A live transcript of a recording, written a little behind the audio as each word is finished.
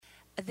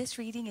This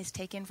reading is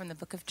taken from the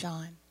book of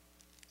John.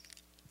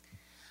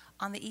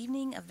 On the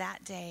evening of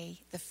that day,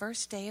 the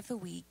first day of the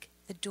week,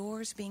 the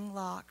doors being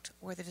locked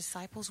where the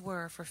disciples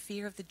were for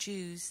fear of the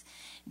Jews,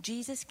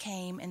 Jesus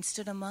came and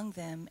stood among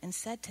them and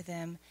said to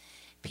them,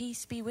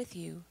 "Peace be with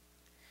you."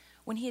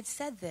 When he had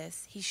said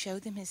this, he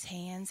showed them his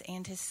hands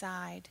and his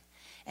side.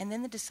 And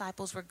then the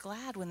disciples were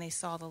glad when they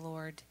saw the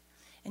Lord.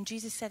 And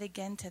Jesus said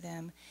again to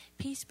them,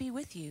 "Peace be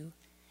with you.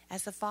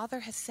 As the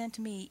Father has sent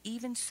me,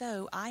 even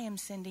so I am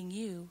sending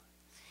you."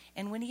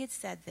 And when he had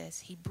said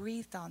this, he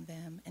breathed on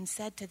them and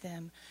said to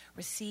them,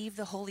 "Receive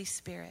the Holy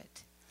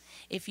Spirit.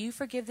 If you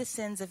forgive the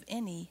sins of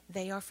any,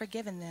 they are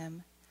forgiven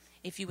them.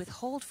 If you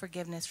withhold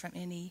forgiveness from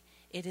any,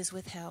 it is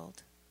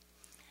withheld."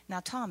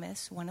 Now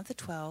Thomas, one of the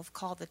 12,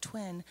 called the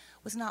twin,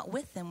 was not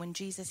with them when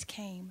Jesus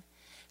came.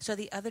 So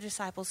the other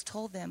disciples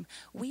told them,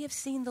 "We have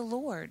seen the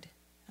Lord."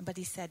 But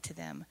he said to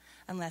them,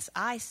 "Unless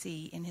I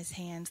see in his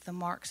hands the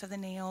marks of the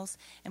nails,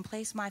 and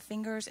place my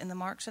fingers in the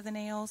marks of the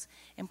nails,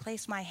 and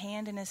place my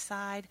hand in his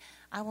side,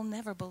 I will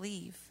never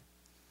believe."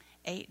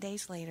 8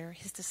 days later,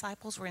 his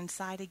disciples were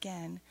inside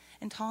again,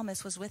 and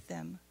Thomas was with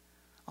them.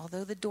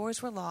 Although the doors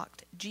were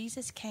locked,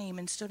 Jesus came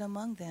and stood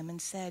among them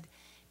and said,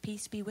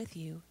 "Peace be with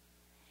you."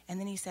 And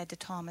then he said to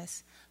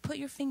Thomas, "Put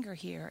your finger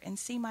here and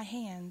see my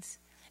hands,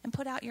 and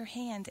put out your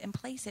hand and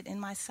place it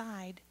in my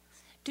side.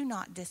 Do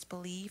not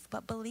disbelieve,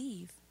 but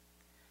believe."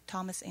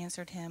 Thomas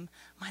answered him,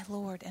 "My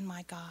Lord and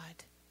my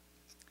God."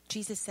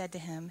 Jesus said to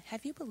him,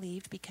 "Have you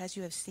believed because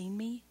you have seen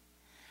me?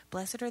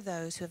 Blessed are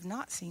those who have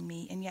not seen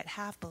me and yet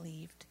have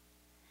believed."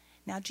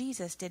 Now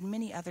Jesus did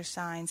many other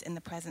signs in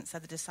the presence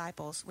of the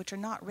disciples, which are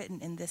not written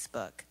in this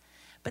book.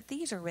 But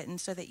these are written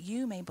so that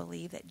you may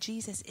believe that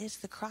Jesus is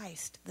the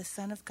Christ, the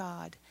Son of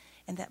God,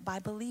 and that by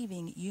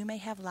believing you may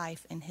have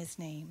life in his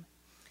name.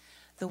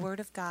 The word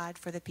of God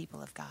for the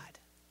people of God.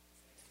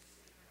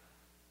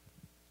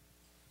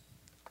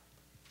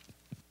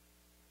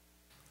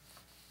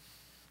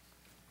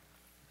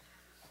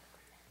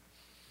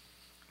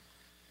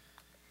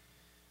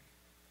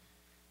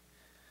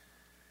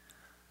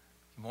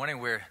 Good morning.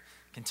 We're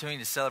continuing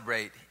to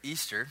celebrate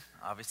Easter,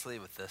 obviously,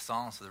 with the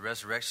songs of the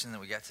resurrection that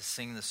we got to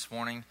sing this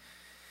morning.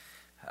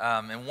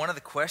 And one of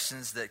the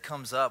questions that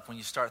comes up when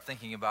you start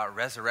thinking about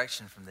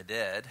resurrection from the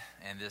dead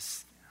and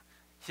this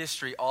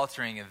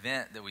history-altering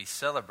event that we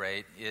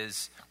celebrate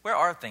is, where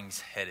are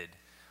things headed?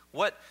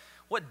 What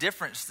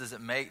difference does it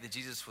make that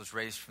Jesus was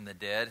raised from the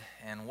dead,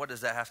 and what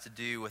does that have to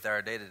do with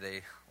our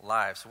day-to-day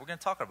lives? So we're going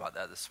to talk about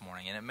that this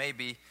morning, and it may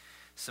be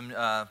some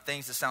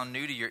things that sound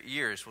new to your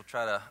ears. We'll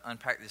try to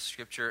unpack this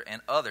scripture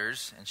and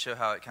others and show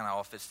how it kind of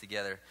all fits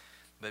together.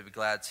 But I'd be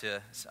glad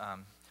to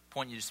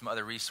point you to some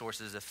other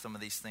resources if some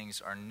of these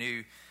things are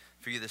new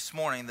for you this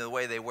morning, the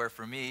way they were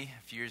for me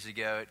a few years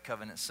ago at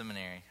Covenant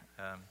Seminary.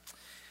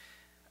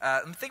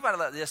 Think about it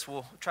like this.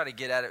 We'll try to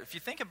get at it. If you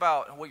think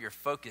about what your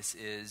focus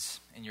is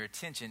and your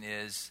attention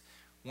is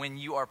when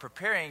you are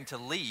preparing to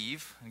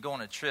leave and go on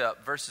a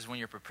trip versus when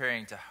you're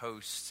preparing to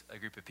host a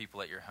group of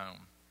people at your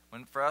home.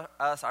 When for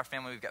us, our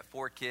family, we've got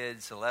 4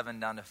 kids, 11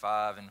 down to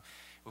 5, and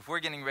if we're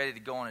getting ready to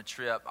go on a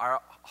trip,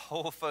 our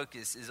whole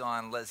focus is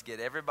on let's get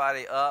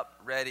everybody up,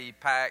 ready,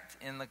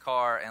 packed, in the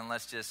car, and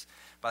let's just,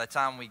 by the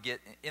time we get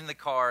in the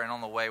car and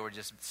on the way, we're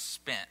just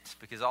spent,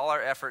 because all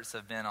our efforts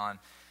have been on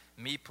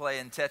me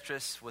playing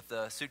Tetris with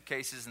the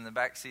suitcases in the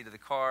back seat of the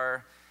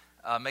car,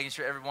 making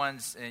sure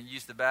everyone's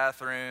used the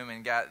bathroom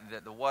and got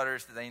the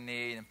waters that they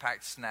need and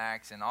packed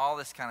snacks and all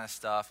this kind of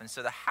stuff. And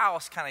so the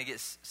house kind of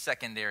gets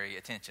secondary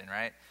attention,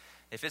 right?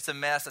 If it's a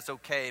mess, that's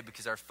okay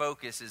because our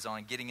focus is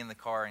on getting in the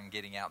car and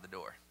getting out the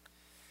door.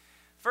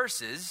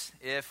 Versus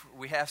if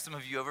we have some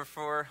of you over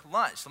for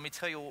lunch. Let me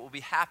tell you what will be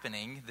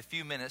happening the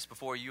few minutes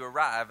before you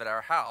arrive at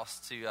our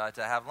house to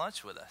have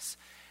lunch with us.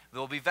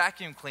 There will be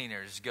vacuum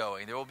cleaners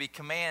going. There will be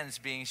commands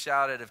being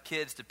shouted of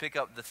kids to pick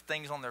up the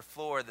things on their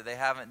floor that they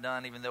haven't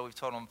done, even though we've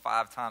told them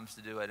 5 times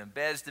to do it, and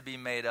beds to be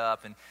made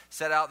up, and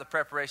set out the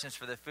preparations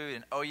for the food.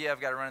 And, oh, yeah,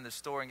 I've got to run to the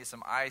store and get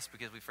some ice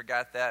because we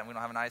forgot that, and we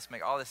don't have an ice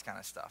maker, all this kind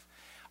of stuff.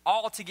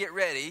 All to get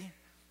ready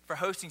for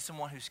hosting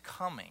someone who's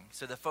coming.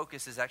 So the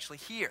focus is actually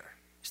here.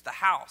 It's the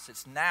house.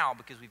 It's now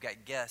because we've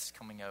got guests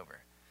coming over.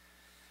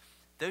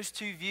 Those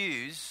two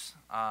views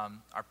are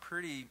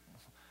pretty...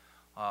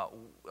 are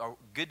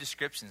good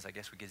descriptions, I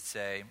guess we could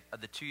say,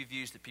 of the two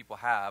views that people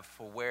have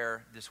for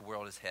where this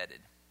world is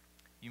headed.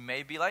 You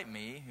may be like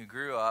me, who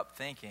grew up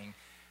thinking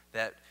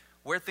that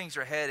where things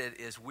are headed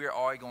is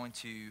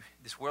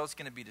this world's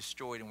going to be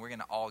destroyed and we're going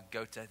to all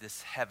go to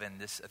this heaven,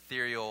 this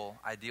ethereal,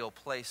 ideal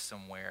place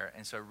somewhere.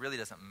 And so it really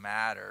doesn't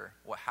matter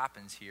what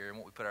happens here and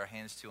what we put our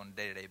hands to on a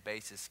day-to-day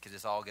basis because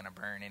it's all going to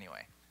burn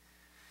anyway.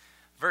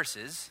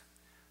 Versus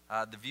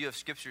the view of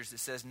scriptures that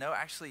says, no,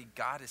 actually,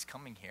 God is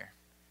coming here.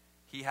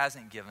 He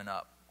hasn't given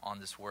up on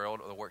this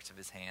world or the works of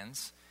his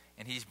hands,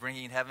 and he's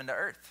bringing heaven to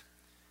earth.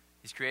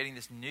 He's creating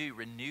this new,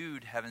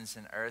 renewed heavens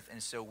and earth,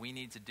 and so we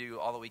need to do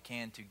all that we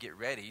can to get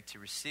ready to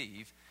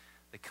receive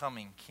the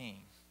coming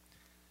king.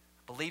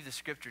 I believe the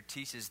scripture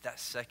teaches that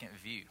second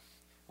view,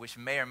 which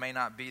may or may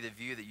not be the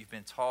view that you've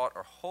been taught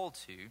or hold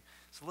to.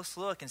 So let's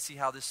look and see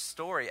how this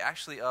story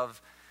actually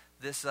of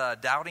this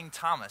doubting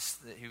Thomas,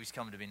 who he's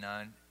come to be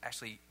known,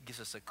 actually gives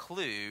us a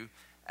clue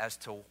as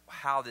to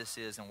how this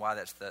is and why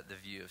that's the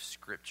view of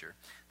Scripture.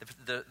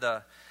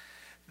 The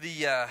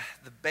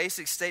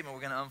basic statement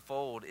we're going to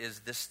unfold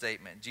is this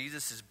statement: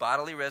 Jesus'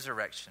 bodily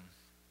resurrection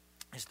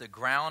is the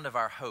ground of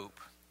our hope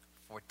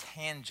for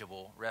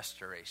tangible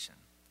restoration.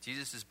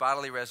 Jesus'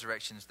 bodily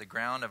resurrection is the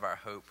ground of our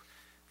hope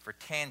for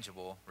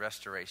tangible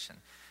restoration.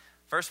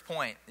 First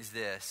point is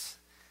this: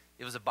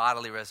 it was a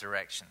bodily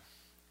resurrection.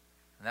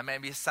 And that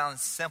maybe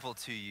sounds simple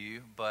to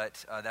you,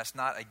 but that's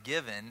not a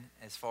given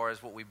as far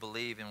as what we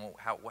believe and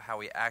how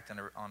we act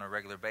on a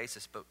regular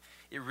basis. But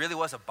it really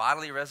was a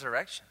bodily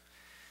resurrection.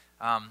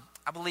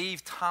 I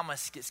believe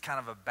Thomas gets kind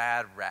of a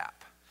bad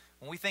rap.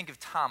 When we think of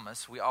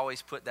Thomas, we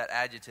always put that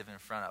adjective in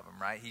front of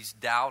him, right? He's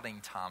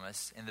doubting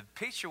Thomas. And the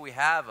picture we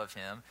have of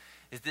him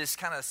is this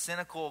kind of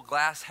cynical,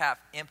 glass half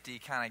empty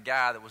kind of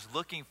guy that was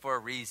looking for a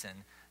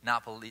reason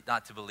not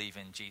to believe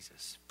in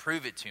Jesus.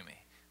 Prove it to me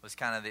was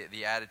kind of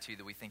the attitude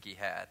that we think he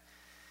had.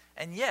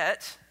 And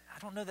yet, I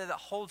don't know that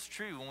holds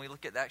true when we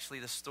look at actually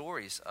the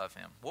stories of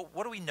him.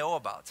 What do we know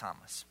about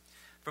Thomas?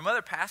 From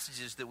other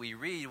passages that we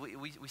read,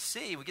 we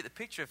get the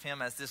picture of him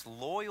as this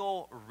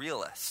loyal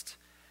realist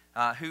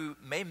who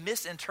may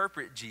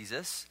misinterpret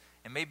Jesus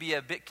and may be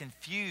a bit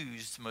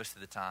confused most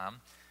of the time.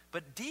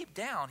 But deep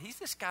down, he's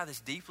this guy that's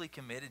deeply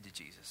committed to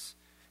Jesus.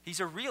 He's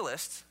a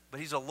realist,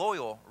 but he's a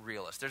loyal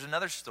realist. There's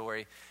another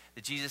story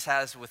that Jesus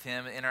has with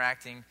him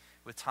interacting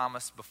with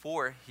Thomas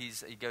before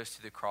he goes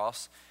to the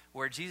cross,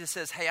 where Jesus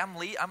says, "Hey, I'm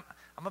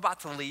about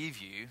to leave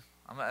you.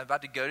 I'm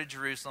about to go to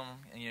Jerusalem,"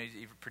 and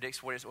he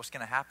predicts what's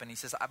going to happen. He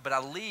says, "But I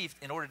leave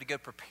in order to go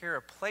prepare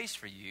a place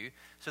for you,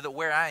 so that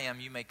where I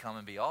am, you may come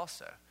and be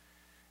also."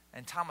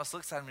 And Thomas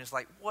looks at him and is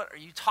like, "What are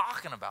you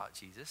talking about,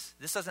 Jesus?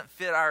 This doesn't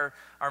fit our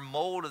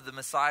mold of the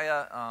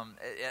Messiah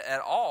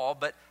at all,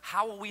 but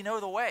how will we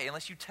know the way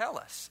unless you tell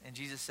us?" And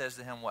Jesus says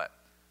to him, "What?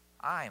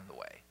 I am the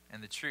way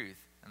and the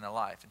truth and the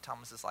life." And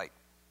Thomas is like,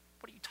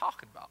 "What are you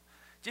talking about?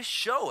 Just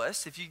show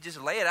us. If you just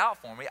lay it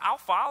out for me, I'll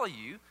follow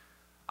you.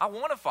 I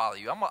want to follow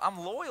you. I'm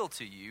loyal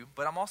to you,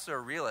 but I'm also a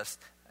realist.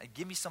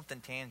 Give me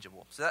something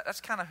tangible." So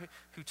that's kind of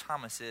who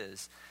Thomas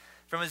is.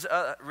 From his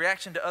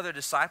reaction to other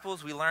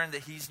disciples, we learn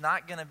that he's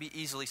not going to be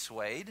easily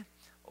swayed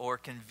or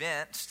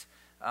convinced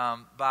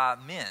by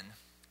men,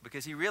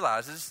 because he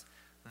realizes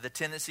the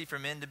tendency for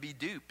men to be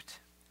duped.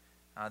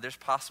 There's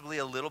possibly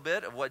a little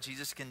bit of what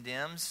Jesus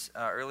condemns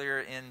earlier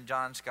in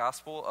John's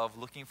gospel of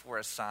looking for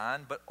a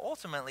sign, but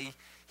ultimately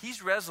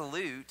he's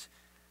resolute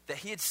that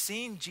he had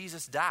seen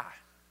Jesus die.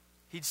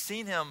 He'd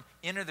seen him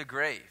enter the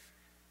grave.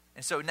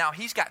 And so now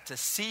he's got to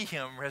see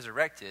him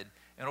resurrected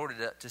in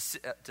order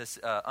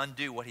to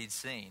undo what he'd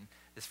seen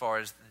as far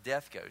as the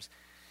death goes.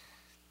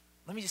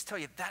 Let me just tell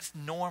you, that's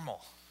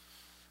normal.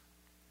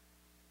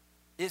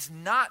 It's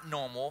not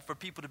normal for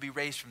people to be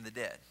raised from the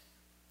dead.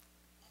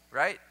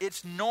 Right?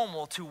 It's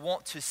normal to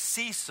want to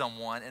see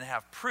someone and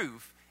have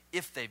proof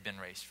if they've been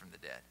raised from the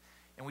dead.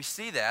 And we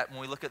see that when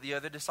we look at the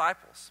other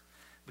disciples.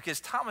 Because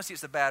Thomas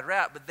gets a bad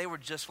rap, but they were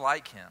just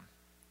like him.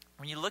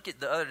 When you look at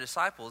the other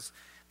disciples,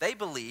 they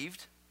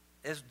believed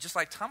just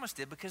like Thomas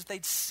did because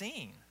they'd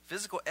seen.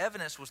 Physical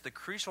evidence was the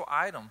crucial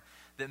item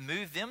that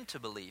moved them to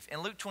believe. In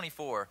Luke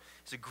 24,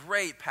 it's a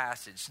great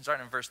passage,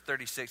 starting in verse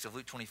 36 of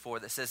Luke 24,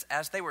 that says,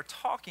 "As they were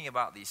talking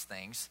about these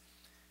things,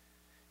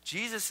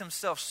 Jesus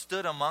himself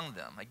stood among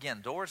them."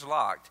 Again, doors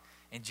locked,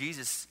 and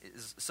Jesus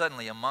is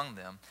suddenly among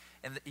them.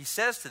 And he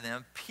says to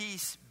them,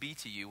 "Peace be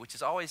to you," which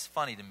is always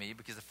funny to me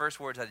because the first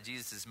words out of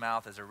Jesus'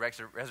 mouth as a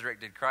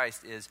resurrected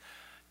Christ is,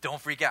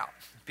 "Don't freak out.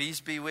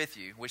 Peace be with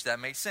you," which that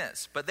makes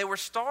sense. But they were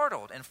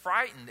startled and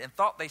frightened and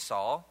thought they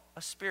saw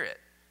a spirit.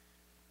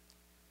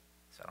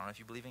 So I don't know if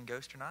you believe in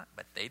ghosts or not,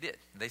 but they did.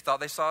 They thought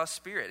they saw a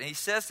spirit. And he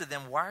says to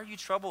them, "Why are you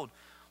troubled?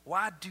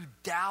 Why do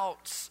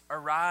doubts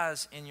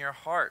arise in your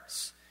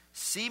hearts?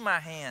 See my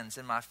hands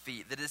and my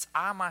feet, that it's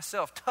I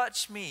myself.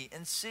 Touch me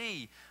and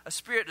see. A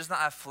spirit does not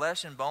have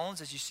flesh and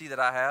bones, as you see that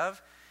I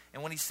have."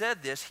 And when he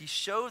said this, he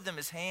showed them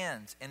his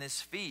hands and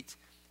his feet.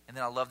 And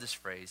then I love this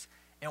phrase.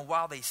 "And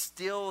while they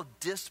still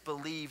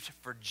disbelieved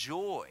for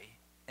joy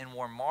and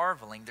were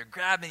marveling," they're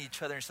grabbing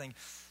each other and saying,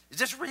 "Is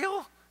this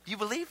real? Do you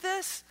believe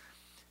this?"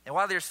 And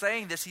while they're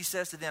saying this, he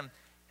says to them,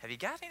 "Have you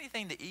got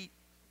anything to eat?"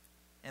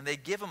 And they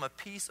give him a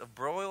piece of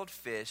broiled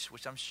fish,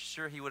 which I'm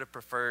sure he would have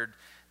preferred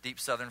deep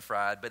southern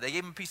fried. But they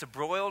gave him a piece of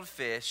broiled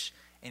fish,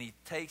 and he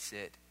takes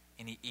it,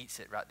 and he eats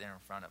it right there in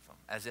front of them,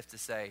 as if to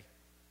say,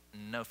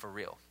 "No, for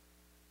real.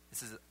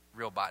 This is a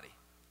real body.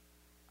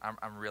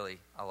 I'm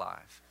really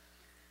alive."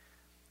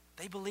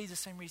 They believe the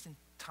same reason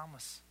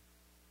Thomas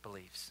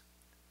believes,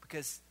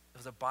 because it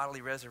was a bodily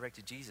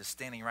resurrected Jesus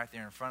standing right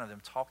there in front of them,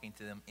 talking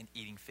to them and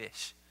eating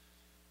fish.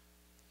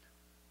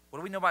 What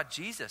do we know about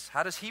Jesus?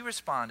 How does he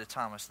respond to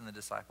Thomas and the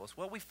disciples?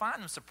 Well, we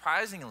find him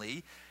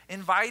surprisingly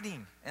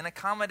inviting and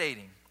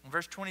accommodating. In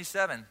verse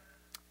 27,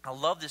 I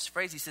love this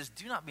phrase. He says,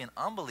 "Do not be an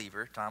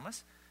unbeliever,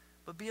 Thomas,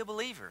 but be a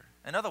believer."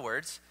 In other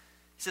words,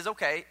 he says,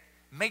 okay,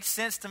 makes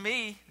sense to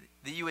me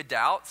that you would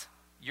doubt.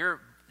 You're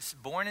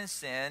born in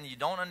sin. You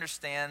don't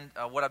understand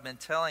what I've been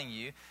telling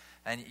you.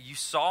 And you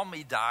saw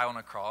me die on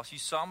a cross. You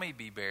saw me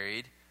be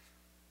buried.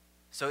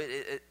 So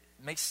it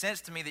makes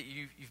sense to me that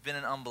you've been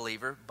an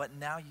unbeliever, but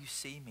now you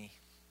see me.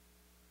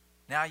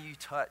 Now you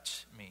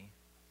touch me.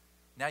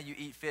 Now you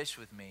eat fish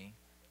with me.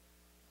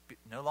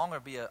 No longer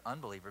be an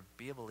unbeliever,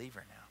 be a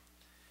believer now.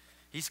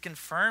 He's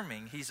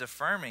confirming, he's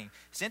affirming.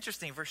 It's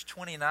interesting, verse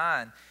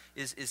 29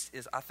 is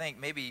I think,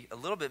 maybe a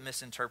little bit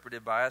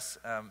misinterpreted by us.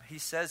 He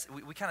says,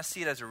 we kind of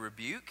see it as a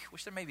rebuke,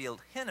 which there may be a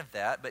hint of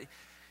that, but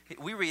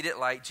we read it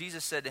like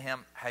Jesus said to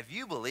him, have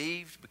you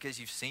believed because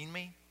you've seen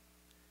me?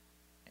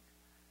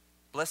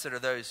 Blessed are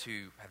those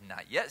who have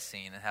not yet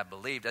seen and have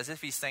believed, as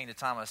if he's saying to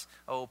Thomas,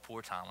 oh,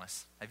 poor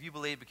Thomas, have you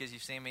believed because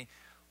you've seen me?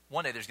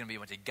 One day there's going to be a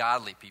bunch of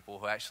godly people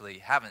who actually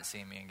haven't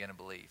seen me and going to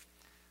believe.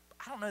 But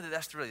I don't know that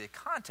that's really the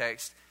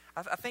context.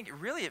 I think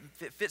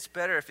it fits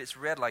better if it's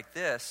read like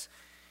this.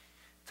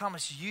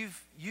 Thomas,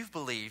 you've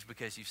believed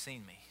because you've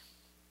seen me.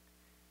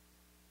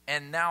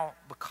 And now,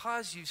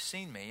 because you've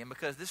seen me, and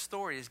because this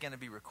story is going to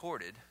be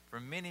recorded for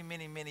many,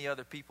 many, many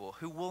other people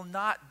who will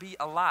not be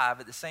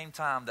alive at the same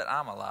time that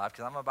I'm alive,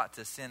 because I'm about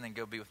to ascend and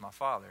go be with my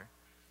Father.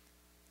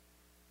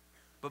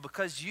 But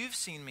because you've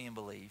seen me and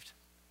believed,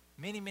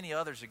 many, many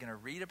others are going to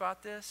read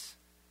about this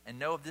and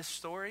know of this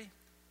story,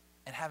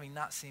 and having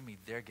not seen me,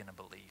 they're going to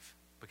believe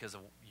because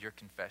of your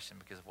confession,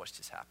 because of what's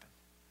just happened.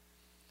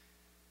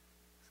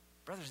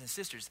 Brothers and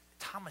sisters,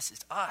 Thomas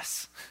is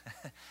us.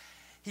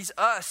 He's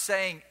us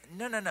saying,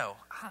 no,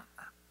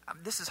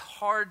 this is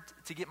hard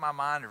to get my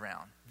mind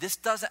around. This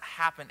doesn't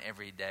happen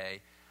every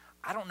day.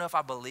 I don't know if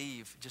I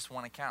believe just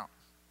one account.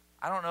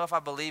 I don't know if I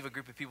believe a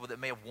group of people that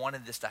may have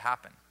wanted this to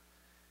happen.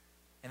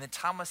 And then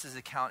Thomas's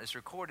account is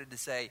recorded to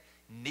say,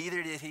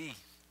 neither did he.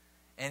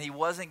 And he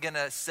wasn't going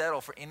to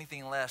settle for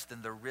anything less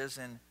than the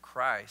risen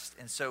Christ.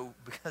 And so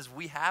because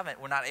we're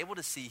not able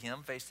to see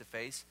him face to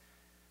face,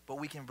 but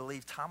we can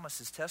believe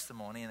Thomas's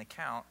testimony and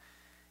account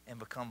and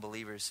become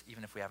believers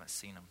even if we haven't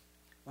seen him.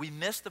 We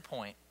miss the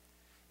point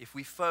if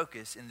we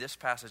focus in this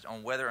passage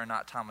on whether or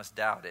not Thomas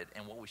doubted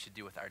and what we should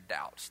do with our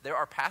doubts. There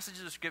are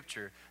passages of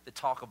Scripture that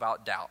talk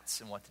about doubts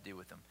and what to do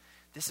with them.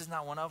 This is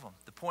not one of them.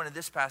 The point of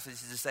this passage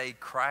is to say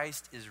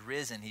Christ is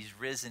risen. He's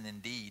risen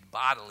indeed,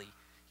 bodily.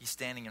 He's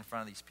standing in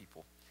front of these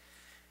people.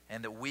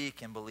 And that we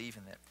can believe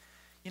in it.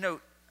 You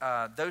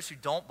know, those who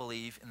don't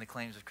believe in the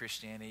claims of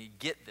Christianity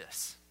get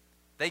this.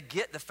 They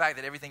get the fact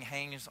that everything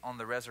hangs on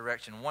the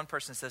resurrection. One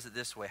person says it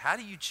this way: how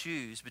do you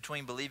choose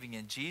between believing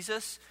in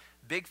Jesus,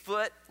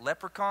 Bigfoot,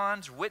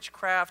 leprechauns,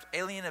 witchcraft,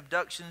 alien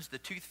abductions, the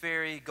tooth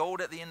fairy,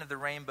 gold at the end of the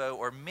rainbow,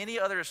 or many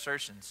other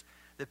assertions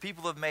that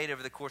people have made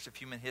over the course of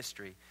human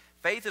history?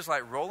 Faith is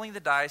like rolling the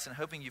dice and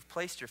hoping you've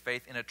placed your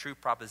faith in a true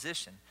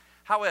proposition.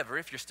 However,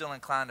 if you're still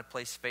inclined to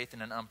place faith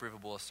in an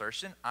unprovable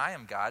assertion, I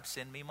am God,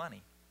 send me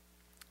money.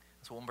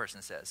 That's what one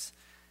person says.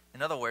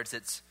 In other words,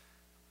 it's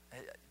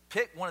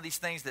pick one of these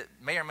things that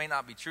may or may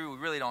not be true. We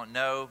really don't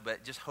know,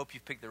 but just hope you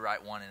pick the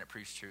right one and it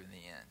proves true in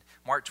the end.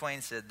 Mark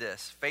Twain said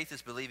this: faith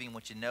is believing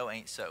what you know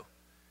ain't so.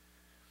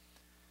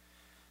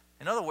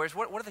 In other words,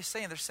 what are they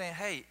saying? They're saying,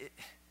 hey,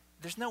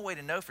 there's no way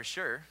to know for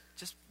sure.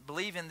 Just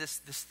believe in this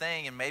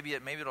thing and maybe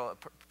it'll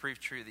prove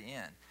true at the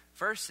end.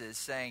 Versus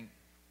saying,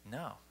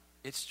 no,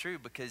 it's true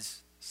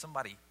because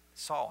somebody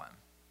saw him.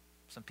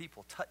 Some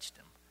people touched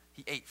him.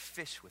 He ate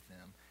fish with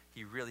them.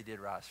 He really did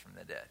rise from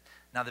the dead.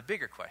 Now, the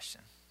bigger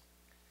question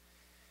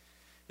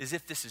is,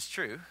 if this is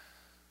true,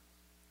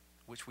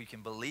 which we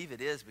can believe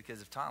it is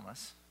because of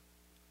Thomas,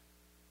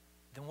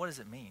 then what does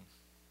it mean?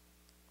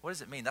 What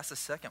does it mean? That's the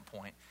second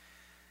point.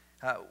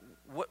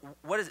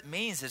 What it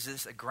means is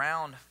this a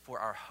ground for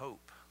our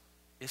hope.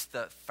 It's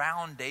the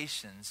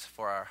foundations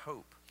for our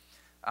hope.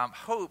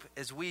 Hope,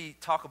 as we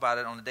talk about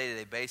it on a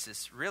day-to-day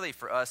basis, really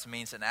for us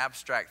means an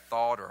abstract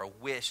thought or a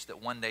wish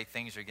that one day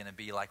things are going to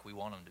be like we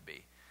want them to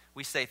be.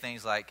 We say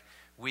things like,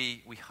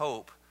 we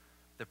hope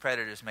the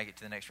Predators make it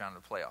to the next round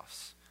of the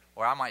playoffs.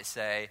 Or I might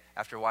say,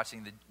 after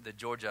watching the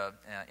Georgia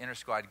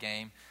inter-squad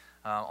game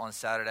on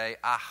Saturday,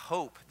 I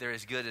hope they're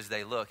as good as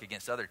they look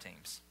against other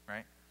teams,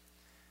 right?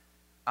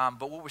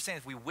 But what we're saying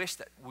is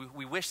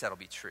we wish that'll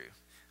be true.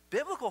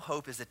 Biblical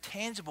hope is a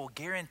tangible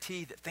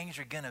guarantee that things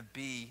are going to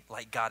be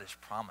like God has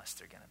promised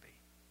they're going to be.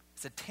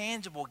 It's a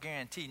tangible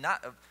guarantee,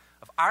 not of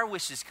our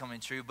wishes coming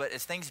true, but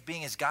as things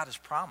being as God has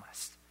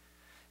promised.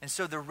 And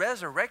so the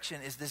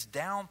resurrection is this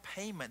down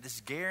payment,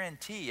 this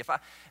guarantee. If I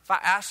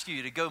ask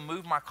you to go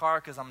move my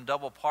car because I'm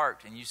double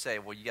parked, and you say,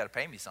 well, you got to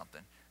pay me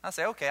something. I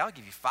say, okay, I'll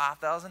give you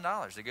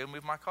 $5,000 to go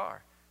move my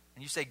car.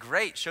 And you say,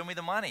 great, show me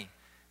the money.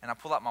 And I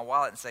pull out my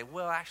wallet and say,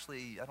 well,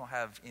 actually, I don't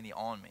have any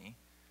on me.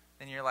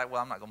 Then you're like,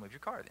 well, I'm not going to move your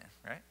car then,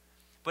 right?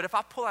 But if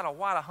I pull out a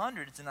wad of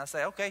hundreds and I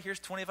say, okay, here's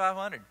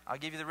 $2,500. I'll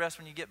give you the rest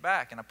when you get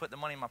back. And I put the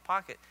money in my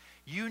pocket.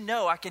 You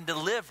know I can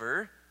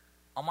deliver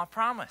on my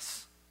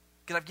promise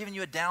because I've given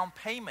you a down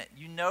payment.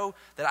 You know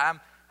that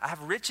I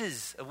have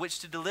riches of which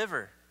to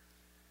deliver.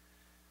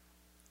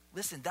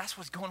 Listen, that's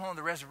what's going on in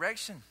the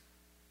resurrection.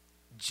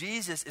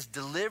 Jesus is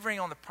delivering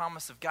on the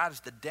promise of God as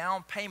the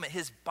down payment.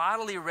 His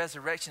bodily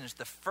resurrection is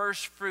the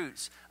first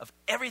fruits of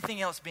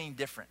everything else being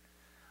different,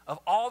 of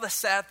all the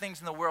sad things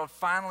in the world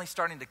finally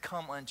starting to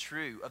come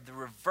untrue, of the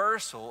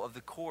reversal of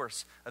the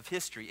course of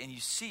history. And you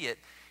see it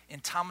in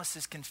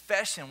Thomas's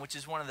confession, which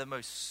is one of the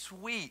most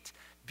sweet,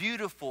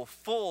 beautiful,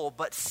 full,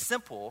 but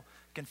simple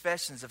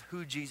confessions of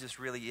who Jesus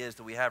really is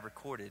that we have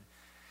recorded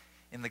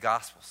in the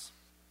Gospels.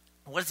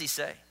 What does he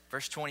say?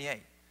 Verse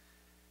 28.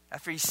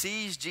 After he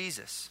sees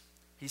Jesus,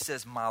 he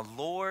says, "My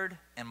Lord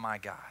and my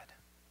God."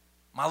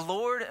 My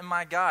Lord and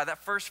my God.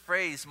 That first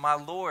phrase, "my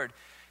Lord,"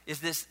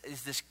 is this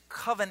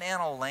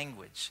covenantal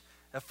language.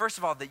 First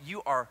of all, that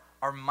you are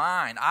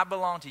mine. I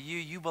belong to you.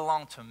 You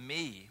belong to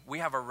me. We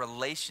have a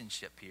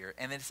relationship here.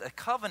 And it's a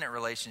covenant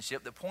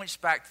relationship that points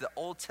back to the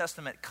Old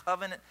Testament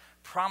covenant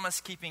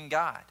promise-keeping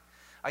God.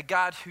 A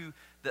God who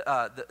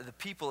the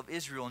people of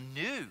Israel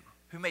knew,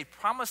 who made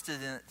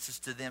promises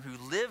to them, who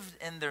lived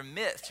in their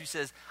midst, who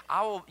says,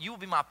 you will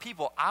be my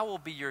people, I will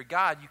be your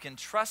God, you can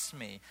trust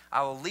me,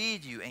 I will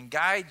lead you and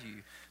guide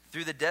you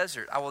through the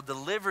desert, I will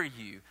deliver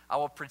you, I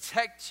will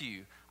protect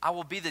you, I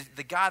will be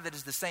the God that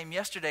is the same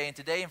yesterday and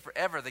today and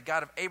forever, the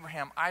God of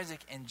Abraham, Isaac,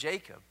 and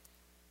Jacob.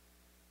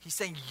 He's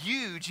saying,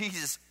 you,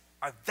 Jesus,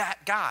 are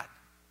that God.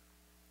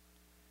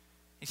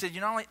 He said,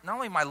 you're not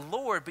only my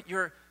Lord, but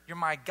you're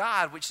my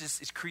God, which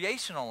is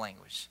creational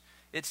language.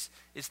 It's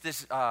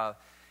this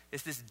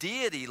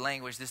deity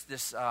language,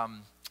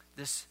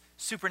 this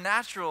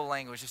supernatural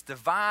language, this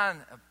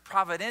divine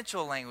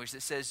providential language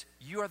that says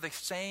you are the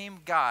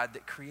same God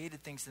that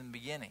created things in the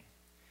beginning.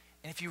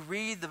 And if you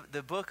read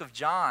the book of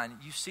John,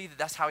 you see that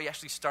that's how he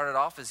actually started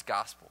off his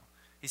gospel.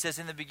 He says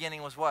in the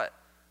beginning was what?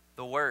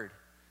 The Word.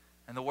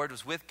 And the Word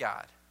was with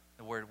God.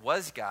 The Word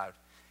was God.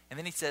 And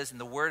then he says, and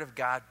the Word of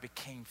God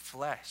became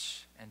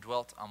flesh and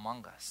dwelt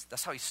among us.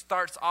 That's how he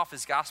starts off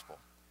his gospel.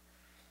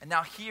 And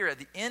now here at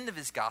the end of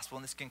his gospel,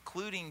 in this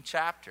concluding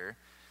chapter,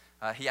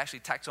 he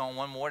actually tacks on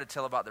one more to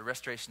tell about the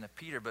restoration of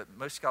Peter, but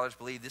most scholars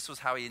believe this was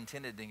how he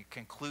intended to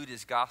conclude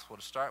his gospel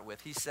to start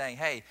with. He's saying,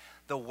 hey,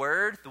 the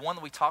Word, the one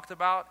that we talked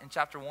about in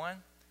chapter 1,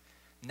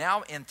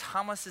 now in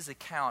Thomas's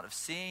account of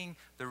seeing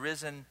the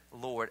risen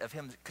Lord, of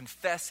him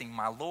confessing,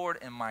 my Lord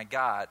and my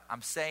God,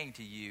 I'm saying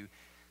to you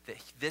that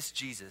this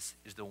Jesus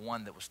is the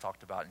one that was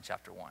talked about in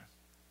chapter 1.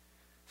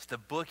 It's the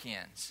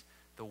bookends.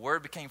 The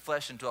Word became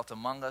flesh and dwelt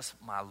among us,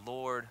 my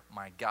Lord,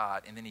 my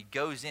God. And then he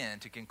goes in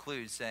to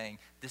conclude saying,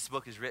 this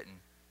book is written.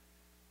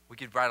 We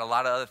could write a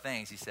lot of other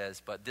things, he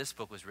says, but this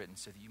book was written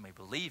so that you may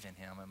believe in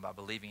him, and by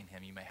believing in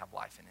him, you may have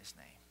life in his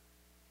name.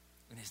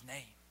 In his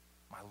name,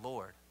 my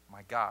Lord,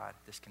 my God,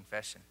 this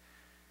confession.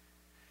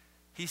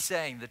 He's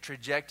saying the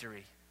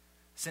trajectory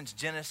since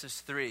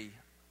Genesis 3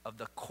 of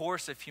the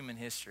course of human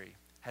history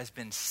has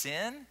been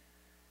sin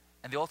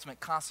and the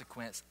ultimate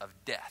consequence of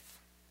death.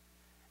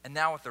 And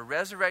now with the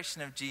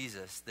resurrection of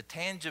Jesus, the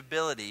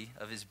tangibility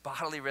of his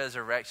bodily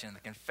resurrection,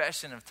 the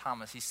confession of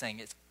Thomas, he's saying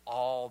it's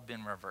all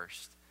been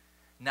reversed.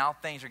 Now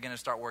things are going to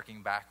start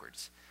working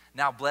backwards.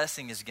 Now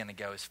blessing is going to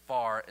go as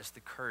far as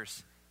the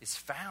curse is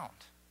found.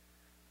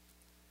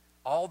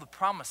 All the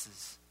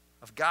promises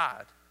of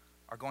God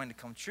are going to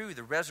come true.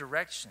 The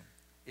resurrection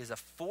is a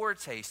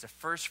foretaste, a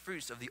first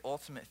fruits of the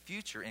ultimate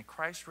future. In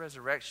Christ's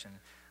resurrection,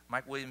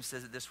 Mike Williams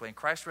says it this way, in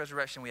Christ's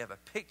resurrection we have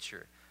a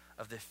picture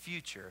of the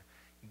future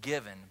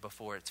given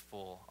before its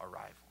full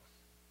arrival.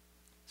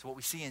 So what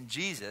we see in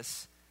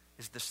Jesus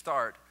is the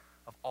start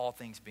of all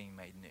things being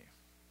made new.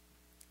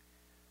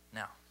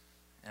 Now,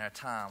 in our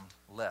time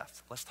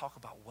left, let's talk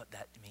about what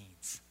that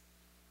means.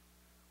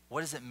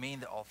 What does it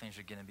mean that all things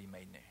are going to be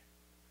made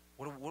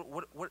new?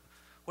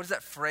 What is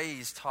that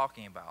phrase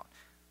talking about?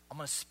 I'm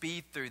going to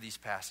speed through these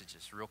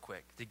passages real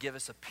quick to give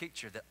us a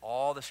picture that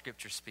all the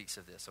Scripture speaks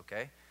of this,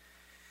 okay?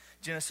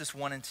 Genesis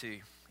 1 and 2,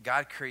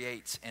 God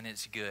creates and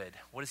it's good.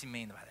 What does he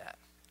mean by that?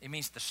 It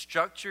means the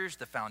structures,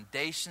 the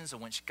foundations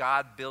on which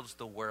God builds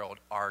the world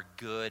are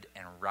good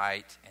and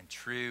right and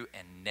true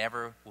and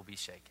never will be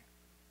shaken.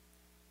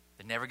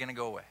 They're never going to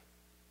go away.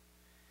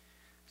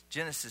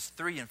 Genesis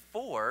 3 and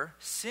 4,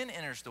 sin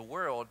enters the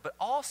world, but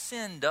all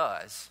sin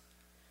does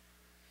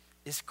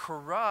is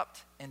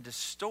corrupt and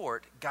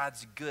distort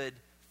God's good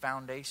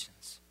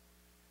foundations.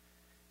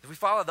 If we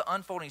follow the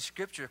unfolding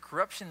Scripture,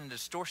 corruption and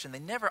distortion, they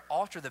never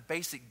alter the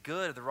basic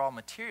good of the raw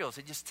materials.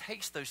 It just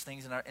takes those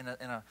things in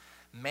a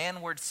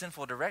manward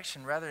sinful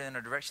direction rather than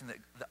a direction that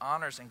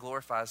honors and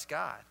glorifies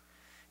God.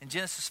 In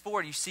Genesis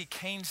 4, you see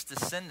Cain's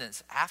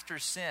descendants after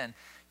sin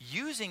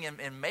using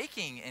and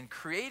making and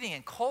creating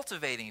and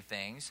cultivating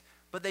things,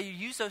 but they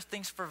use those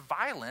things for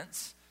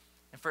violence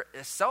and for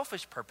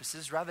selfish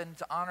purposes rather than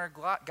to honor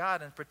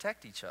God and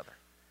protect each other.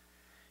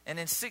 And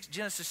in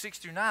Genesis 6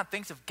 through 9,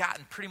 things have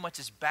gotten pretty much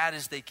as bad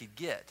as they could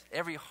get.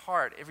 Every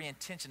heart, every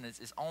intention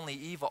is only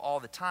evil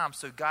all the time.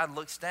 So God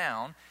looks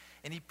down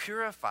and he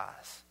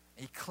purifies.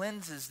 He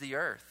cleanses the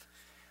earth.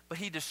 But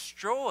he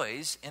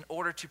destroys in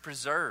order to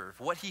preserve.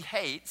 What he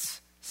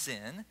hates,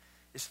 sin,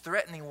 is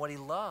threatening what he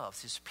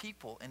loves, his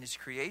people and his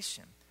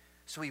creation.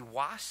 So he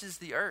washes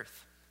the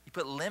earth He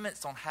put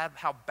limits on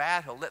how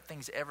bad he'll let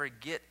things ever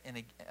get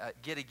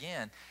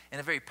again. In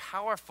a very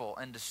powerful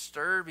and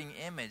disturbing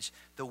image,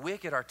 the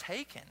wicked are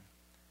taken,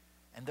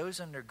 and those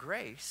under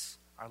grace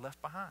are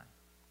left behind.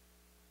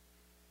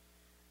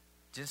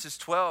 Genesis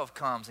 12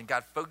 comes, and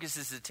God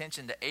focuses his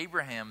attention to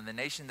Abraham and the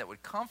nation that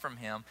would come from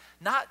him,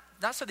 not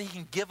so that he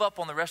can give up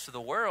on the rest of the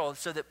world,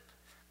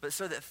 but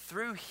so that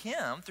through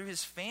him, through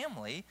his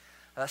family,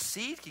 a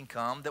seed can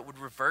come that would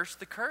reverse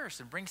the curse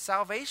and bring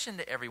salvation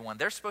to everyone.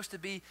 They're supposed to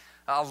be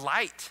a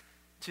light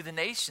to the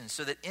nations,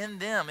 so that in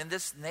them, in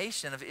this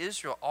nation of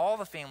Israel, all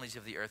the families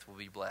of the earth will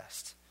be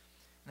blessed.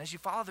 And as you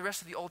follow the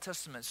rest of the Old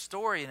Testament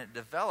story and it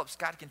develops,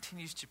 God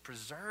continues to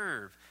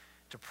preserve,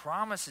 to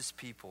promise his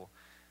people,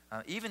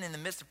 even in the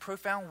midst of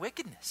profound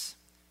wickedness,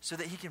 so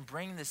that he can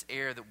bring this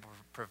heir that will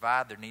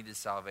provide their needed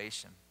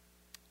salvation.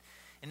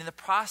 And in the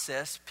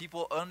process,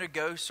 people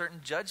undergo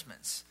certain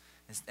judgments,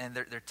 and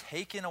they're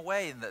taken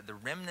away, and the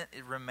remnant,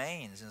 it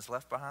remains and is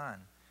left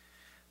behind.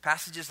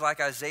 Passages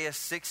like Isaiah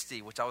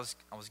 60, which I was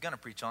going to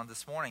preach on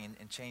this morning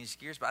and change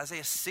gears, but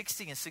Isaiah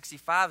 60 and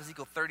 65,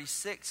 Ezekiel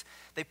 36,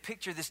 they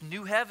picture this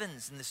new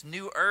heavens and this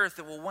new earth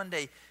that will one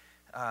day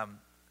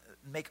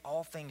make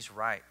all things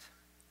right.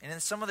 And in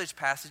some of those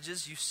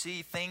passages, you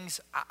see things,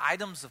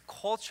 items of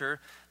culture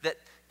that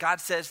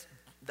God says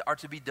are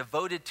to be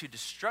devoted to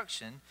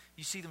destruction.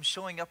 You see them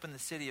showing up in the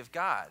city of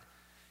God.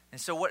 And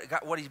so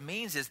what he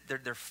means is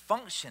their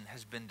function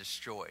has been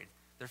destroyed.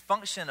 Their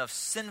function of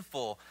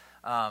sinful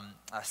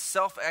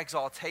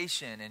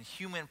self-exaltation and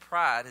human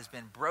pride has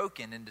been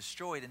broken and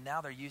destroyed, and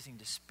now they're using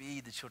to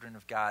speed the children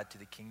of God to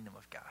the kingdom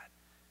of God.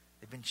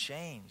 They've been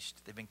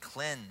changed. They've been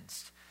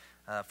cleansed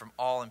from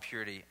all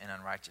impurity and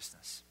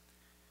unrighteousness.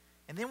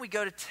 And then we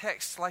go to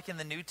texts like in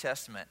the New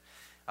Testament,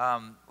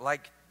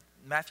 like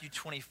Matthew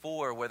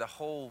 24, where the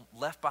whole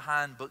Left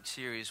Behind book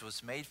series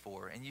was made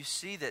for. And you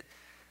see that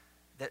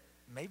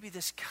maybe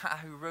this guy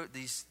who wrote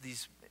these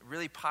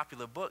really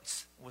popular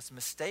books was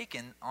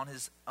mistaken on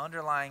his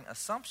underlying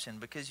assumption,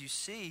 because you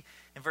see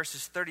in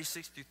verses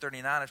 36 through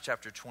 39 of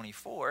chapter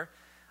 24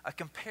 a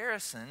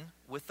comparison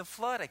with the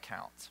flood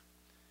account,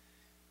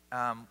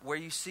 where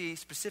you see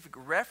specific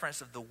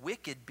reference of the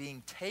wicked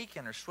being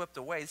taken or swept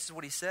away. This is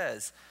what he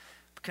says: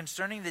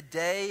 concerning the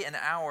day and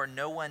hour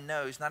no one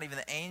knows, not even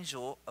the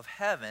angel of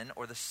heaven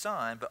or the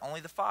Son, but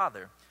only the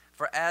Father.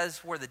 For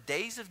as were the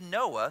days of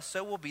Noah,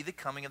 so will be the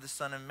coming of the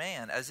Son of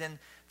Man. As in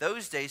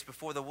those days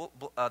before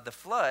the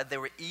flood, they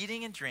were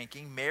eating and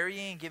drinking,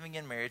 marrying and giving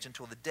in marriage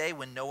until the day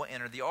when Noah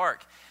entered the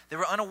ark. They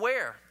were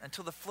unaware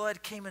until the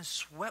flood came and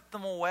swept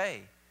them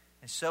away.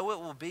 And so it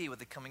will be with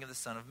the coming of the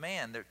Son of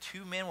Man. There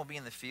 2 men will be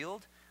in the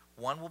field,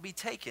 one will be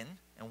taken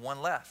and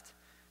one left.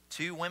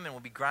 2 women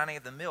will be grinding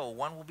at the mill,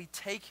 one will be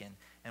taken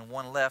and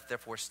one left.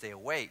 Therefore stay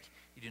awake.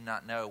 You do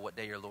not know what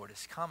day your Lord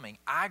is coming.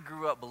 I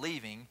grew up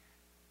believing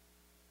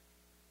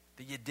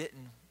that you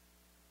didn't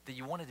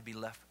want to be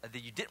left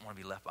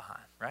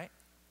behind, right?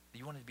 That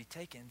you wanted to be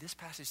taken. This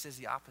passage says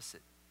the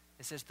opposite.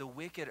 It says the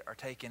wicked are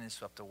taken and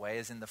swept away,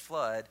 as in the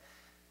flood,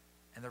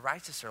 and the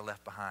righteous are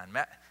left behind.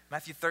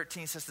 Matthew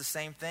 13 says the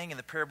same thing in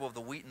the parable of the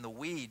wheat and the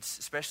weeds,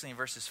 especially in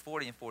verses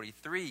 40 and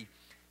 43.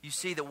 You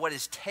see that what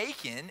is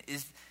taken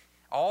is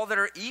all that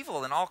are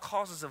evil and all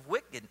causes of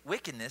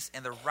wickedness,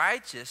 and the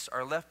righteous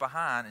are left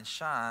behind and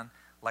shine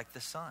like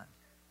the sun.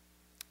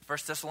 1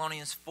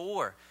 Thessalonians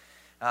 4,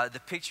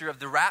 the picture of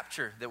the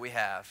rapture that we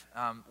have.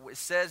 It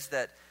says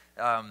that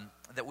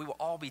we will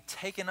all be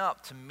taken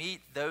up to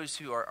meet those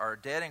who are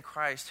dead in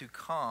Christ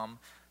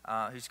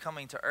who's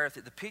coming to earth.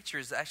 The picture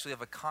is actually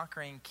of a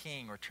conquering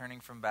king returning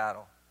from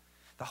battle.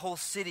 The whole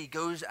city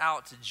goes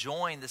out to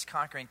join this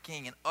conquering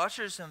king and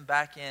ushers him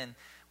back in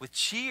with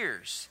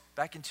cheers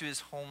back into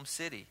his home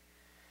city.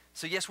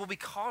 So yes, we'll be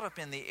caught up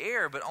in the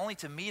air, but only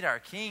to meet our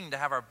king, to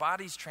have our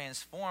bodies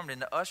transformed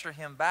and to usher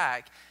him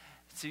back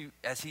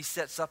as he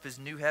sets up his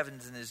new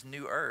heavens and his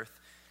new earth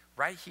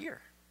right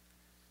here.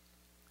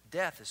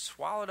 Death is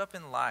swallowed up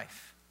in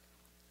life.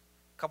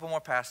 A couple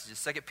more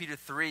passages. 2 Peter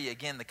 3,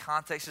 again, the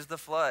context is the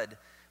flood,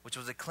 which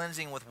was a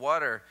cleansing with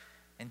water.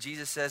 And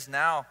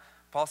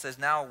Paul says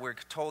now we're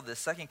told the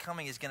second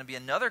coming is going to be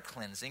another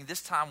cleansing,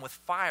 this time with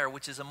fire,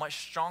 which is a much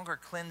stronger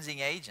cleansing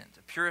agent,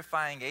 a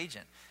purifying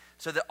agent,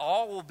 so that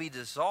all will be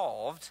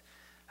dissolved,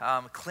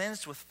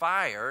 cleansed with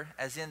fire,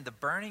 as in the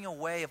burning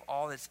away of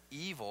all that's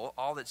evil,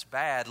 all that's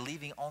bad,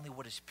 leaving only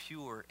what is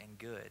pure and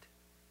good.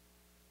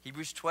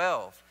 Hebrews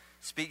 12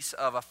 speaks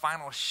of a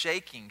final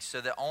shaking,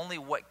 so that only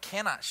what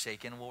cannot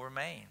shaken will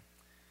remain.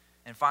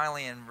 And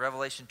finally, in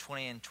Revelation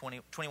 21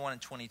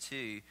 and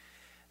 22,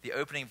 the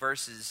opening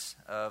verses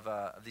of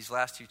these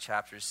last 2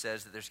 chapters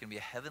says that there's going to be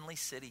a heavenly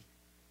city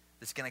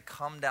that's going to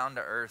come down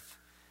to earth.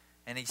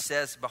 And he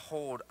says,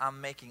 behold,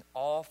 I'm making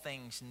all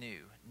things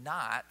new.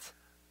 Not,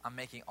 I'm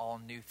making all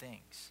new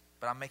things,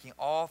 but I'm making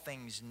all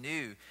things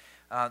new.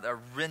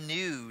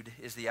 Renewed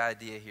is the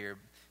idea here.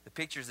 The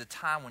picture is the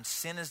time when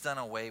sin is done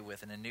away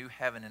with and a new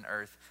heaven and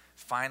earth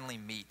finally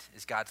meet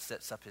as God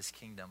sets up his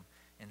kingdom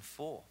in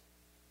full.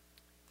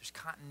 There's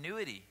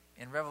continuity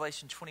in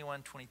Revelation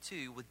 21,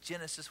 22 with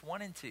Genesis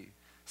 1 and 2.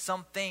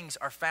 Some things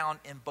are found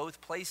in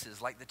both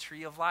places, like the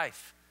tree of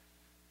life.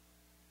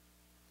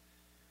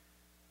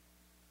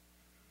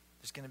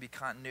 There's going to be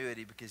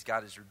continuity because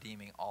God is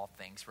redeeming all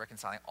things,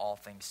 reconciling all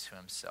things to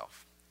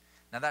himself.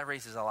 Now that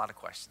raises a lot of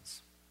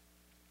questions.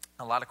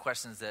 A lot of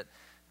questions that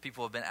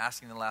people have been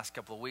asking the last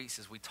couple of weeks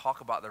as we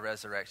talk about the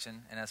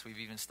resurrection and as we've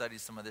even studied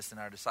some of this in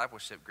our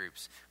discipleship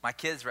groups. My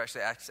kids were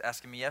actually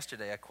asking me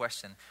yesterday a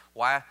question.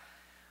 What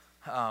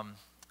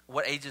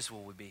ages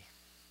will we be?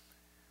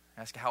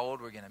 Asking how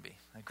old we're going to be.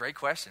 A great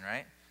question,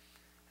 right?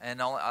 And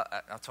I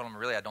told them,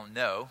 really, I don't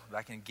know. But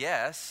I can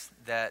guess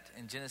that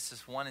in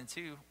Genesis 1 and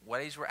 2,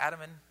 what age were Adam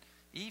and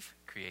Eve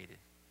created?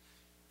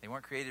 They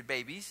weren't created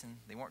babies, and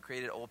they weren't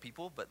created old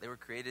people, but they were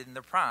created in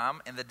their prime.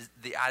 And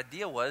the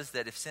idea was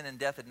that if sin and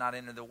death had not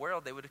entered the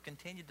world, they would have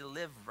continued to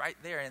live right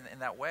there in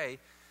that way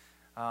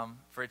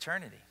for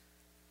eternity.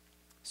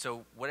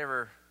 So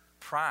whatever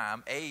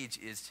prime age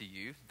is to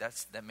you,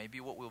 that may be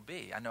what we'll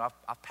be. I know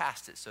I've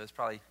passed it, so it's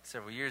probably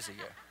several years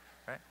ago,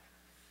 right?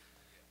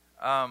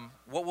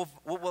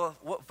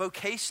 What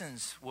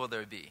vocations will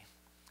there be?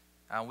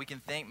 We can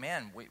think,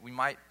 man, we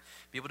might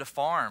be able to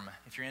farm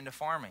if you're into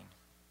farming.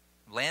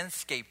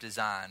 Landscape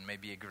design may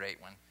be a great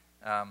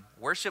one.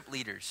 Worship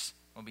leaders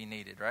will be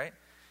needed, right?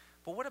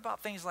 But what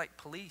about things like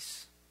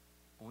police?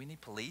 Will we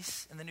need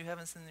police in the new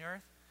heavens and the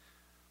earth?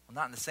 Well,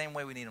 not in the same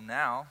way we need them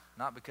now.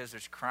 Not because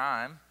there's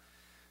crime,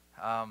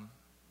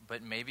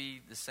 but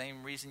maybe the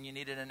same reason you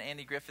needed an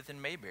Andy Griffith in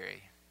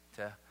Mayberry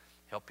to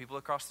help people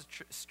across the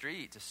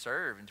street, to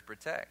serve and to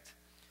protect.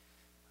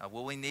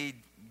 Will we need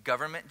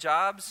government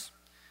jobs?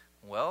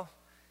 Well,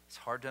 it's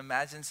hard to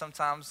imagine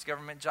sometimes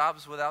government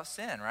jobs without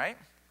sin, right?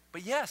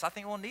 But yes, I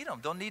think we'll need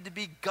them. They'll need to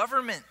be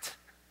government,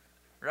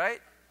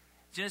 right?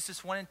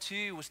 Genesis 1 and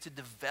 2 was to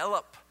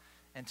develop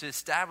and to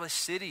establish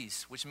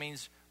cities, which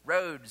means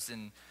roads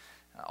and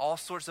all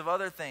sorts of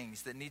other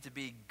things that need to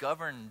be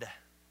governed.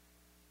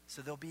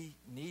 So there'll be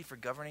need for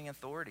governing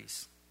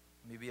authorities.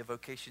 Maybe a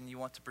vocation you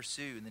want to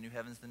pursue in the new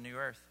heavens and the new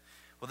earth.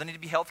 Will there need to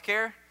be health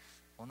care?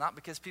 Well, not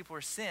because people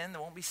are sin.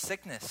 There won't be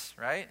sickness,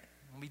 right?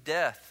 There won't be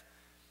death.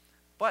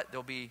 But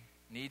there'll be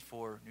need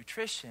for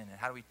nutrition and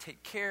how do we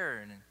take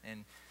care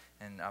and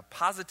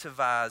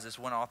positivize, as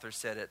one author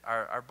said it,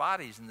 our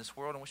bodies in this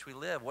world in which we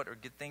live. What are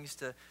good things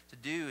to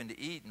do and to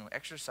eat and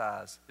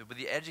exercise? With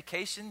the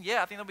education, yeah,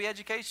 I think there'll be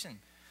education.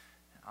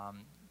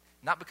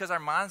 Not because our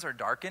minds are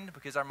darkened,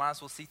 because our minds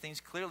will see things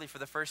clearly for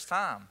the first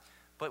time,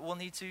 but we'll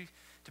need to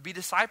be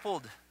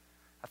discipled.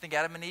 I think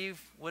Adam and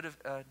Eve would have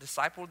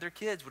discipled their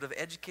kids, would have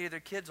educated their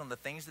kids on the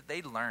things that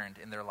they'd learned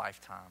in their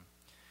lifetime.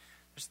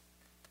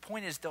 The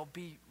point is, there'll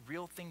be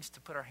real things to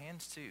put our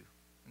hands to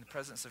in the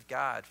presence of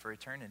God for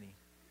eternity.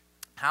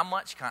 How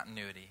much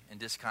continuity and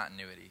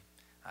discontinuity?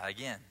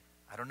 Again,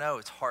 I don't know.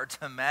 It's hard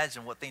to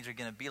imagine what things are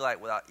going to be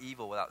like without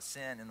evil, without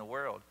sin in the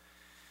world.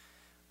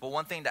 But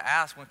one thing to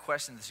ask, one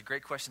question that's a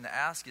great question to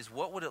ask is,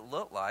 what would it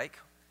look like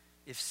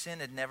if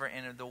sin had never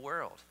entered the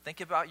world? Think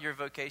about your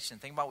vocation.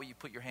 Think about what you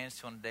put your hands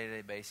to on a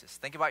day-to-day basis.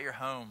 Think about your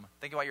home.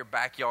 Think about your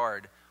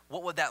backyard.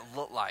 What would that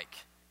look like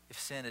if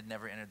sin had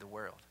never entered the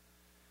world?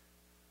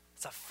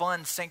 It's a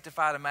fun,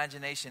 sanctified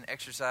imagination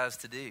exercise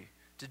to do,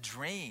 to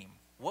dream.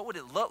 What would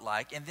it look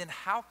like? And then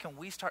how can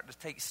we start to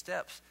take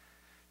steps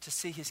to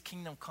see his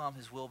kingdom come,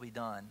 his will be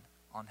done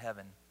on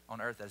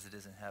earth as it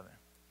is in heaven?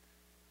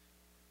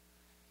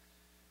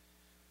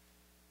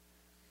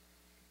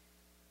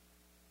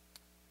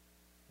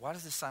 Why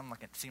does this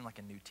seem like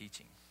a new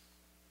teaching?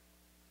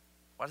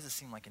 Why does it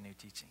seem like a new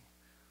teaching?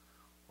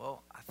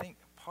 Well, I think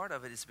part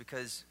of it is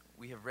because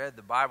we have read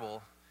the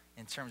Bible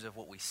in terms of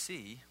what we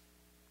see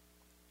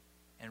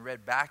and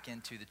read back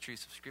into the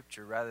truths of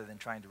Scripture rather than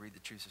trying to read the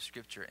truths of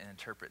Scripture and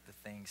interpret the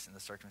things and the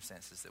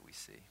circumstances that we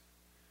see.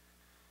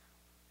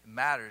 It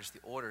matters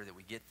the order that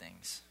we get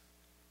things.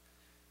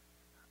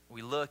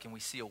 We look and we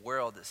see a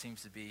world that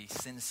seems to be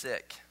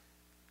sin-sick,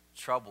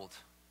 troubled,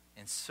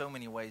 in so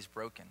many ways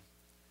broken.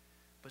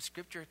 But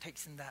Scripture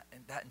takes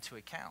that into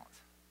account.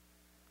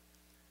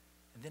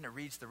 And then it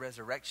reads the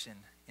resurrection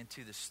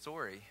into the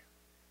story,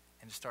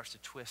 and it starts to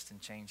twist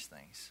and change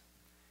things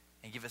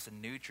and give us a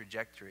new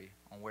trajectory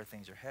on where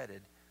things are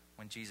headed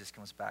when Jesus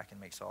comes back and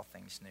makes all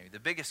things new. The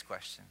biggest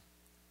question,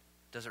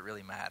 does it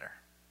really matter?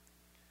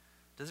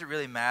 Does it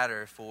really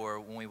matter for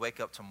when we wake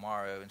up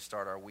tomorrow and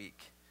start our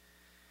week?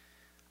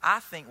 I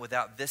think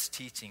without this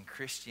teaching,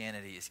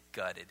 Christianity is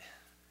gutted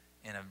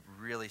in a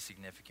really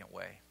significant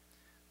way.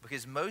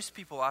 Because most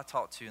people I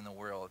talk to in the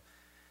world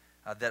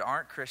that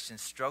aren't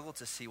Christians struggle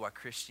to see why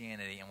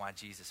Christianity and why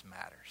Jesus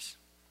matters.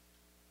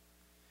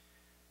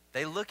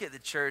 They look at the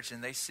church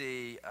and they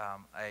see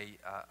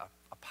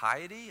a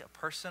piety, a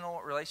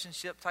personal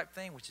relationship type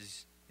thing, which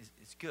is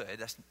good.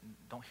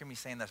 Don't hear me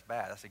saying that's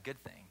bad. That's a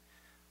good thing.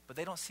 But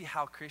they don't see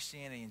how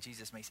Christianity and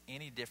Jesus makes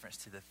any difference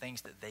to the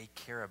things that they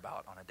care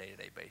about on a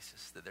day-to-day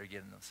basis that they're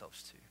giving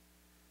themselves to.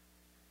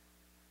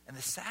 And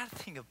the sad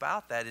thing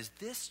about that is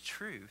this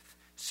truth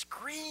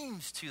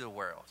screams to the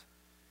world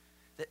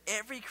that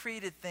every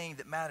created thing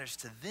that matters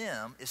to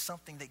them is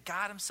something that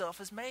God himself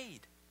has made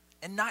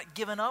and not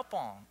given up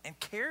on and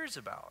cares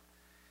about.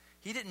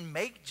 He didn't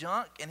make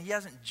junk, and he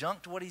hasn't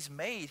junked what he's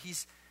made.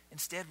 He's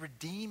instead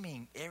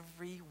redeeming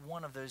every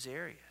one of those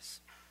areas.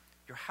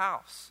 Your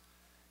house,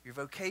 your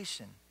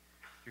vocation,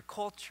 your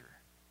culture,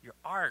 your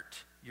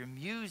art, your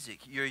music,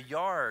 your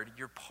yard,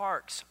 your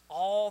parks,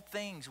 all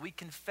things. We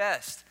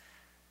confessed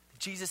that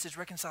Jesus is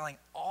reconciling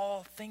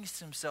all things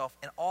to himself,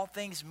 and all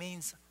things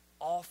means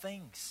all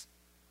things.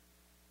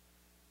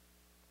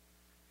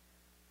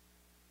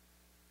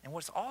 And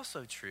what's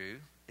also true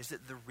is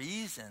that the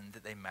reason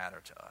that they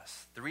matter to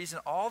us, the reason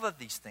all of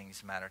these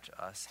things matter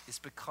to us, is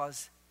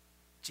because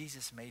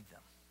Jesus made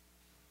them.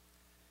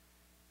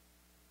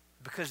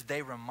 Because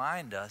they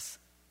remind us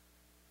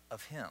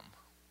of him,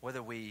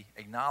 whether we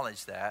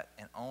acknowledge that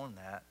and own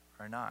that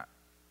or not.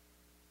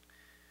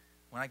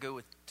 When I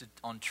go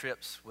on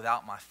trips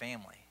without my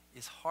family,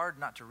 it's hard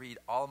not to read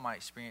all of my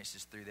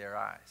experiences through their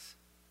eyes.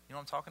 You know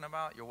what I'm talking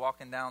about? You're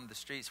walking down the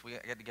streets.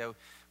 I got to go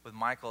with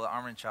Michael at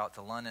Armentrout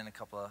to London a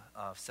couple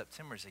of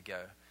Septembers ago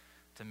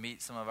to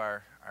meet some of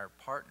our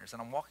partners.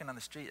 And I'm walking down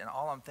the street, and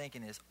all I'm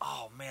thinking is,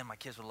 oh, man, my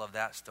kids would love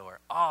that store.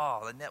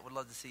 Oh, Lynette would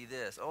love to see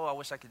this. Oh, I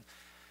wish I could.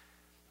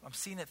 I'm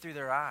seeing it through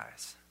their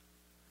eyes.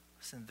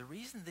 Listen, the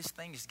reason these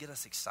things get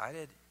us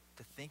excited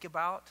to think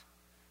about,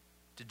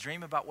 to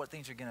dream about what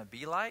things are going to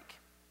be like,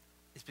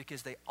 is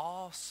because they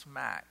all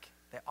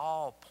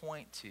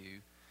point to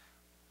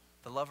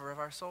the lover of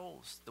our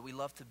souls that we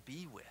love to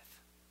be with.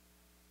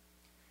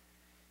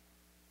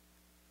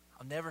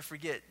 I'll never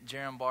forget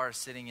Jerem Barr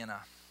sitting in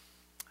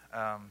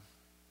a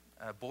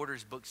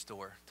Borders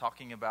bookstore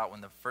talking about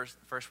when the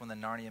first when the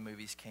Narnia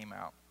movies came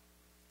out.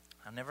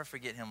 I'll never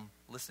forget him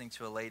listening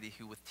to a lady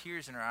who, with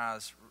tears in her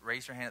eyes,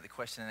 raised her hand at the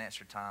question and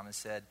answer time and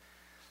said,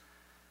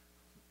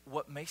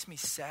 "What makes me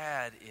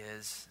sad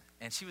is,"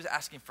 and she was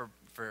asking for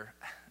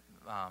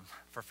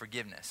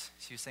forgiveness.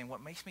 She was saying,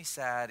 "What makes me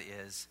sad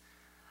is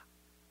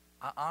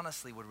I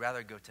honestly would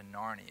rather go to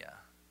Narnia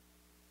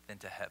than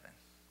to heaven.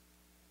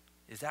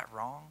 Is that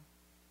wrong?"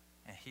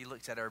 And he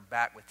looks at her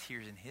back with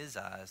tears in his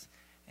eyes,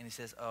 and he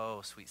says,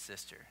 "Oh, sweet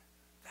sister,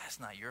 that's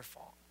not your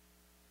fault.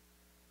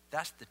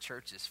 That's the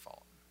church's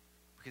fault,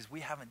 because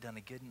we haven't done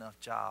a good enough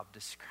job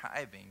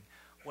describing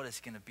what it's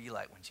going to be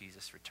like when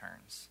Jesus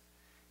returns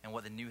and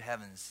what the new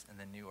heavens and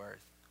the new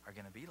earth are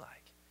going to be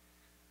like."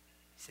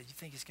 He said, you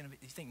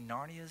think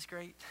Narnia is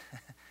great?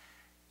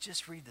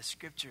 Just read the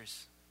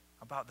scriptures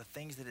about the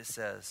things that it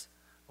says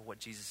of what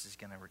Jesus is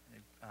going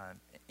to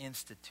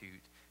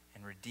institute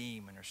and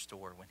redeem and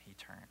restore when he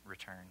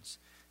returns.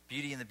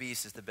 Beauty and the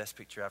Beast is the best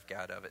picture I've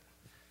got of it.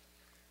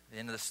 The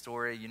end of the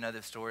story, you know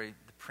the story,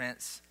 the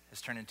prince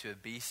has turned into a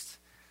beast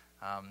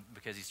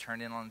because he's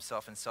turned in on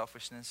himself in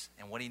selfishness,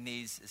 and what he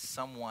needs is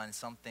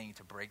something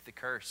to break the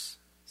curse.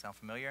 Sound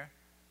familiar?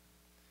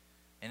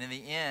 And in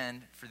the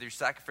end, through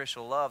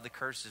sacrificial love, the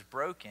curse is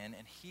broken,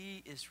 and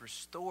he is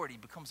restored. He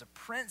becomes a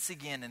prince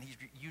again, and he's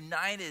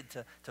united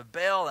to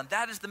Baal, and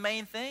that is the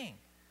main thing.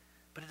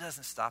 But it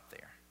doesn't stop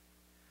there.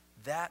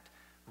 That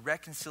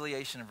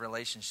reconciliation of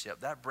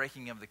relationship, that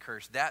breaking of the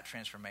curse, that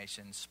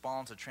transformation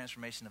spawns a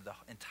transformation of the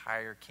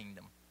entire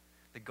kingdom.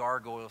 The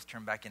gargoyles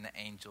turn back into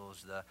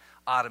angels. The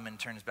ottoman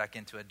turns back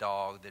into a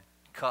dog. The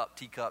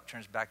teacup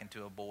turns back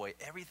into a boy.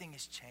 Everything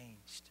is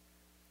changed.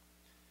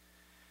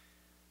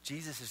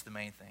 Jesus is the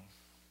main thing.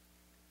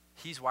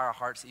 He's why our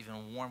hearts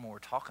even warm when we're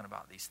talking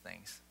about these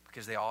things,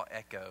 because they all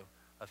echo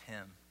of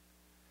him.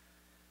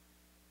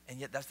 And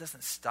yet that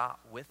doesn't stop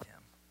with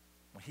him.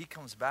 When he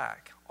comes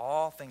back,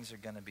 all things are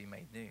going to be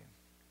made new.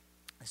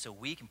 And so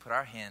we can put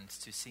our hands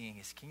to seeing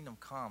his kingdom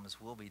come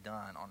as will be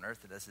done on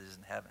earth as it is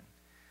in heaven,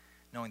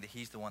 knowing that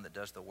he's the one that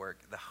does the work.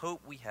 The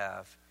hope we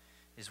have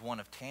is one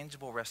of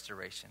tangible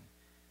restoration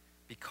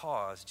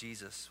because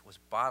Jesus was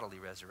bodily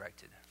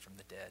resurrected from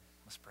the dead.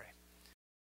 Let's pray.